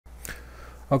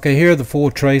Okay, here are the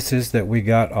 4 traces that we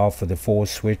got off of the 4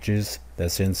 switches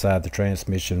that's inside the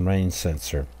transmission range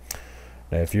sensor.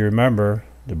 Now if you remember,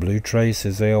 the blue trace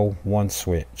is L1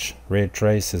 switch, red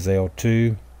trace is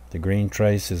L2, the green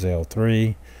trace is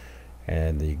L3,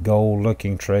 and the gold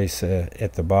looking trace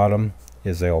at the bottom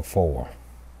is L4.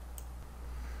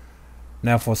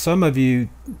 Now for some of you,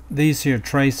 these here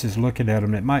traces, looking at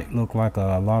them, it might look like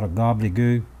a lot of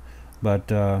gobbledygook,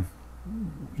 but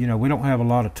you know, we don't have a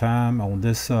lot of time on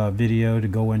this video to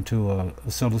go into a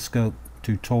oscilloscope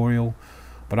tutorial,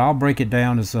 but I'll break it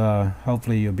down as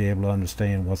hopefully you'll be able to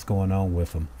understand what's going on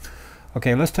with them.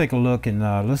 Okay, let's take a look and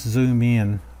let's zoom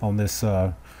in on this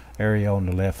area on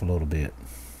the left a little bit.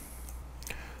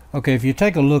 Okay, if you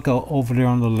take a look over there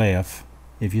on the left,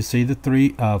 if you see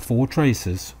the 4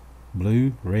 traces,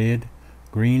 blue, red,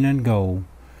 green, and gold,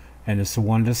 and it's the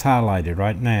one that's highlighted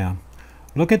right now,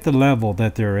 look at the level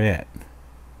that they're at.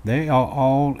 They are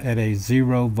all at a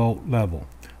 0 volt level.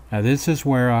 Now this is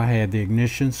where I had the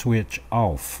ignition switch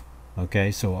off.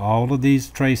 Okay, so all of these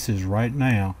traces right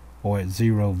now are at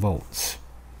 0 volts.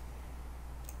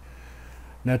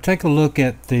 Now take a look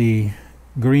at the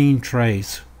green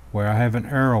trace where I have an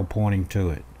arrow pointing to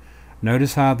it.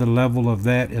 Notice how the level of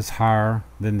that is higher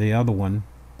than the other one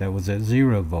that was at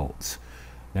 0 volts.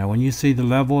 Now when you see the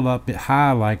level up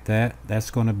high like that,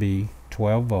 that's going to be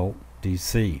 12 volt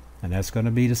DC, and that's going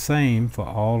to be the same for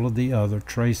all of the other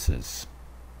traces.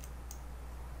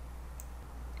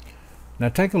 Now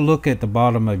take a look at the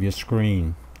bottom of your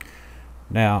screen.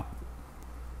 Now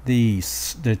the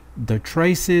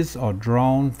traces are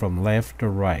drawn from left to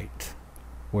right,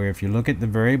 where if you look at the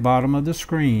very bottom of the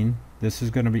screen, this is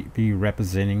going to be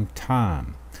representing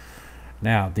time.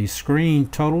 Now the screen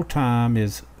total time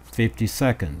is 50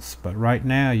 seconds, but right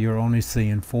now you're only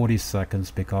seeing 40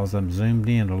 seconds because I'm zoomed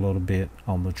in a little bit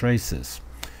on the traces.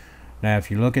 Now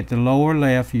if you look at the lower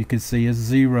left, you can see a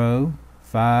 0,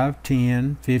 5,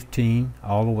 10, 15,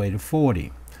 all the way to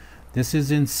 40. This is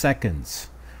in seconds.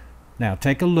 Now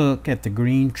take a look at the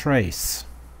green trace.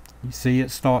 You see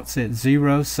it starts at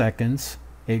 0 seconds,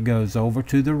 it goes over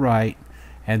to the right,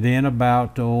 and then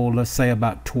about, let's say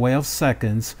about 12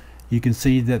 seconds, you can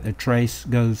see that the trace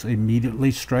goes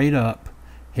immediately straight up,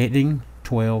 hitting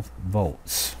 12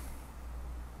 volts.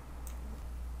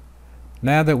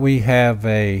 Now that we have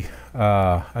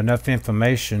enough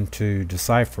information to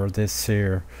decipher this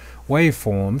here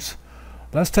waveforms,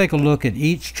 let's take a look at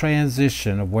each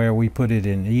transition of where we put it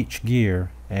in each gear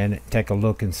and take a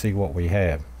look and see what we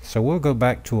have. So we'll go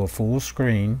back to a full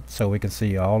screen so we can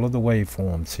see all of the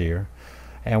waveforms here.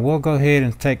 And we'll go ahead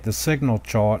and take the signal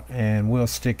chart and we'll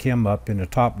stick him up in the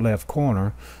top left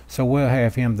corner, so we'll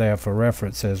have him there for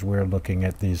reference as we're looking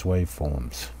at these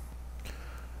waveforms.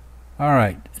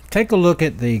 Alright, take a look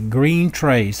at the green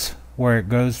trace where it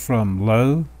goes from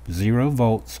low 0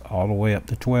 volts all the way up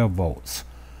to 12 volts.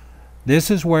 This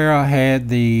is where I had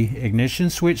the ignition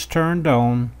switch turned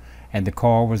on and the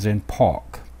car was in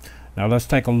park. Now let's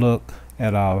take a look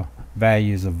at our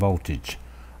values of voltage.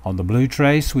 On the blue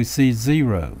trace we see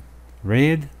 0,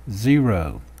 red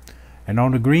 0, and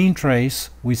on the green trace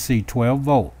we see 12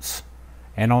 volts,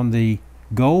 and on the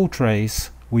gold trace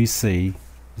we see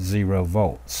 0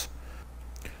 volts.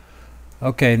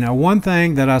 Okay, now one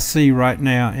thing that I see right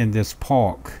now in this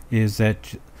park is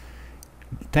that,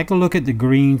 take a look at the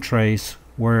green trace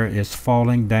where it's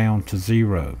falling down to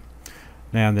 0.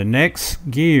 Now the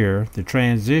next gear, the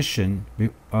transition,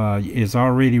 is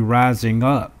already rising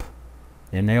up.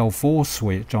 In L4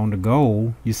 switch on the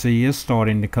gold, you see it's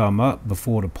starting to come up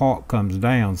before the park comes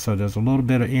down, so there's a little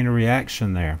bit of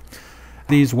interaction there.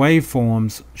 These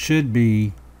waveforms should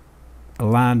be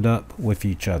lined up with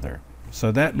each other,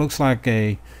 so that looks like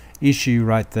a issue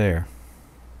right there.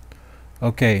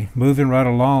 Okay, moving right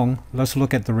along, let's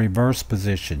look at the reverse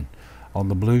position. On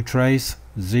the blue trace,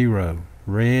 0,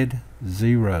 red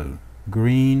 0,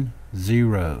 green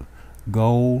 0,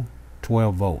 gold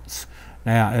 12 volts.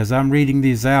 Now as I'm reading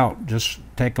these out, just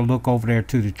take a look over there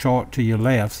to the chart to your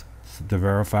left to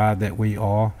verify that we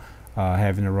are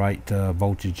having the right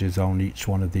voltages on each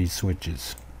one of these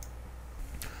switches.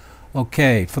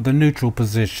 Okay, for the neutral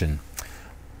position,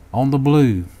 on the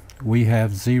blue we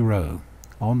have 0,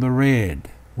 on the red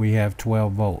we have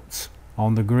 12 volts,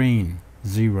 on the green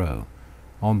 0,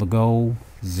 on the gold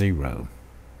 0.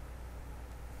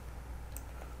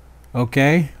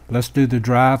 Okay, let's do the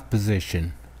drive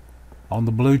position. On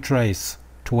the blue trace,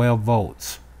 12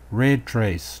 volts, red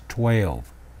trace,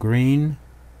 12, green,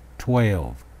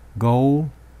 12, gold,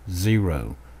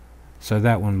 0. So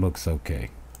that one looks okay.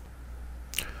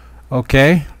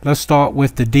 Okay, let's start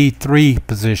with the D3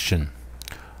 position.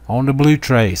 On the blue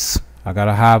trace, I got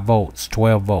a high volts,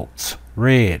 12 volts.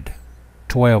 Red,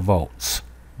 12 volts.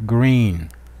 Green,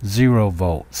 0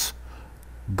 volts.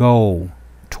 Gold,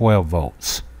 12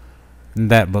 volts. And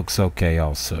that looks okay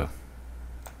also.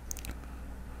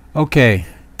 Okay,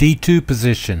 D2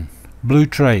 position. Blue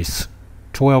trace,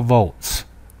 12 volts.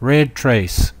 Red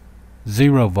trace,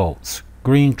 0 volts.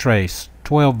 Green trace,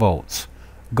 12 volts.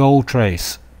 Gold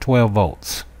trace, 12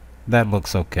 volts. That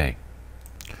looks okay.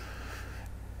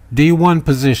 D1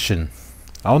 position.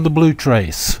 On the blue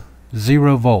trace,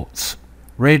 0 volts.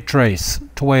 Red trace,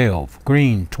 12.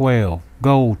 Green, 12.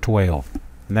 Gold, 12.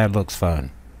 And that looks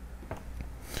fine.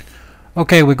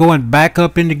 Okay, we're going back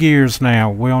up into gears now.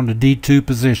 We're on the D2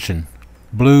 position.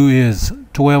 Blue is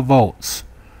 12 volts.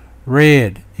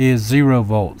 Red is 0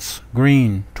 volts.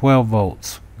 Green, 12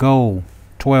 volts. Gold,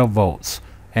 12 volts.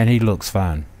 And he looks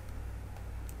fine.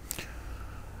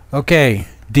 Okay,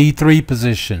 D3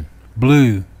 position.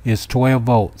 Blue is 12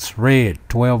 volts. Red,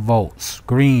 12 volts.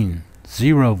 Green,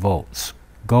 0 volts.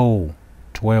 Gold,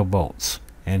 12 volts.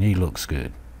 And he looks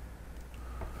good.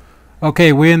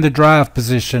 Okay, we're in the drive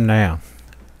position now.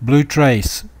 Blue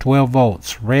trace, 12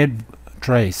 volts. Red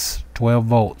trace, 12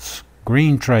 volts.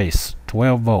 Green trace,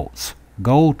 12 volts.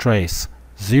 Gold trace,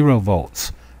 0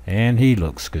 volts. And he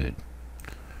looks good.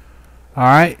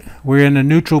 Alright, we're in the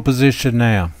neutral position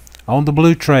now. On the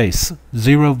blue trace,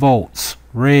 0 volts.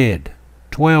 Red,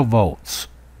 12 volts.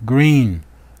 Green,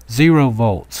 0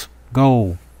 volts.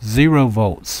 Gold, 0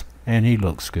 volts. And he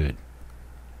looks good.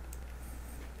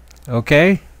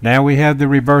 Okay, now we have the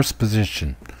reverse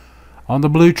position. On the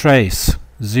blue trace,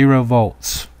 0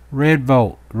 volts. Red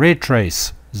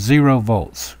trace, 0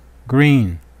 volts.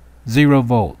 Green, 0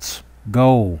 volts.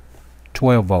 Gold,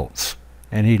 12 volts.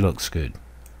 And he looks good.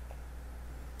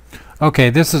 Okay,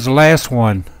 this is the last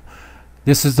one.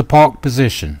 This is the park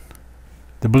position.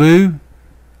 The blue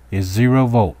is 0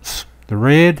 volts. The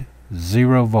red,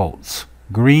 0 volts.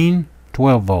 Green,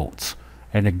 12 volts.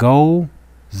 And the gold,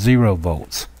 0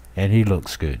 volts. And he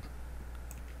looks good.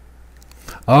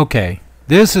 Okay,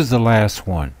 this is the last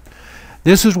one.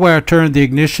 This is where I turn the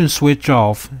ignition switch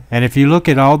off, and if you look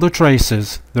at all the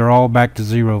traces, they're all back to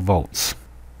 0 volts.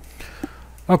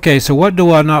 Okay, so what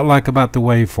do I not like about the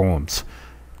waveforms?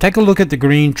 Take a look at the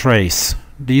green trace.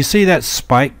 Do you see that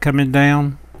spike coming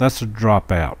down? That's a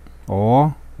dropout,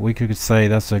 or we could say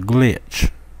that's a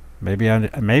glitch. Maybe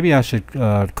I should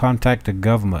contact the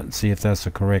government and see if that's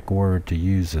the correct word to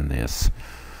use in this.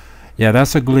 Yeah,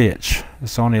 that's a glitch.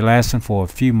 It's only lasting for a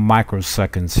few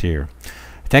microseconds here.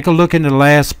 Take a look in the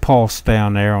last pulse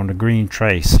down there on the green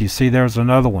trace. You see there's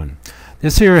another one.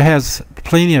 This here has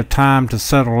plenty of time to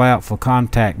settle out for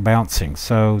contact bouncing,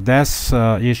 so that's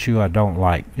an issue I don't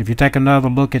like. If you take another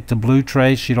look at the blue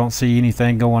trace, you don't see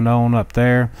anything going on up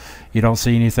there. You don't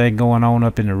see anything going on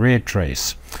up in the red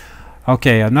trace.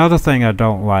 Okay, another thing I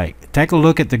don't like. Take a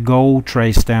look at the gold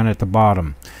trace down at the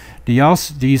bottom. Do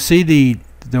you see the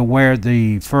where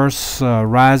the first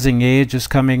rising edge is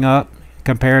coming up?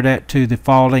 Compare that to the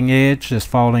falling edge that's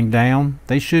falling down.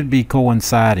 They should be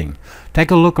coinciding.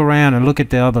 Take a look around and look at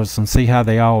the others and see how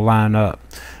they all line up.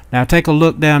 Now take a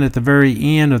look down at the very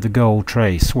end of the gold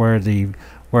trace where the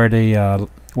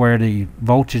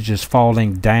voltage is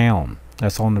falling down.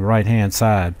 That's on the right hand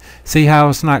side. See how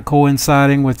it's not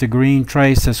coinciding with the green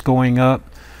trace that's going up?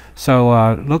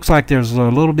 So looks like there's a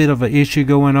little bit of an issue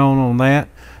going on that.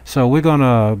 So we're going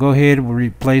to go ahead and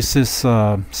replace this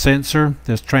sensor,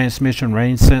 this transmission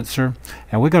range sensor,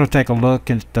 and we're going to take a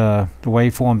look at the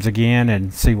waveforms again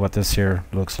and see what this here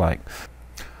looks like.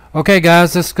 Okay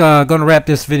guys, that's going to wrap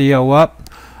this video up.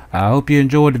 I hope you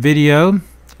enjoyed the video.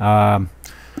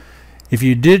 If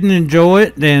you didn't enjoy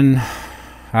it, then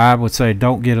I would say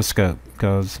don't get a scope,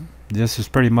 because this is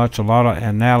pretty much a lot of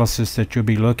analysis that you'll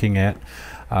be looking at.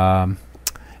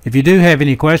 If you do have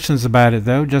any questions about it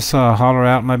though, just holler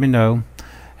out and let me know.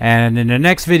 And in the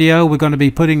next video we're going to be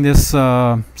putting this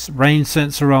range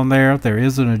sensor on there. There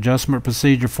is an adjustment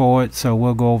procedure for it, so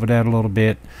we'll go over that a little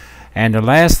bit. And the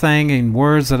last thing in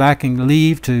words that I can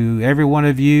leave to every one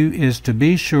of you is to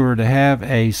be sure to have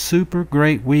a super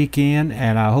great weekend,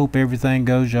 and I hope everything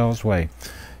goes y'all's way.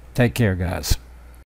 Take care guys.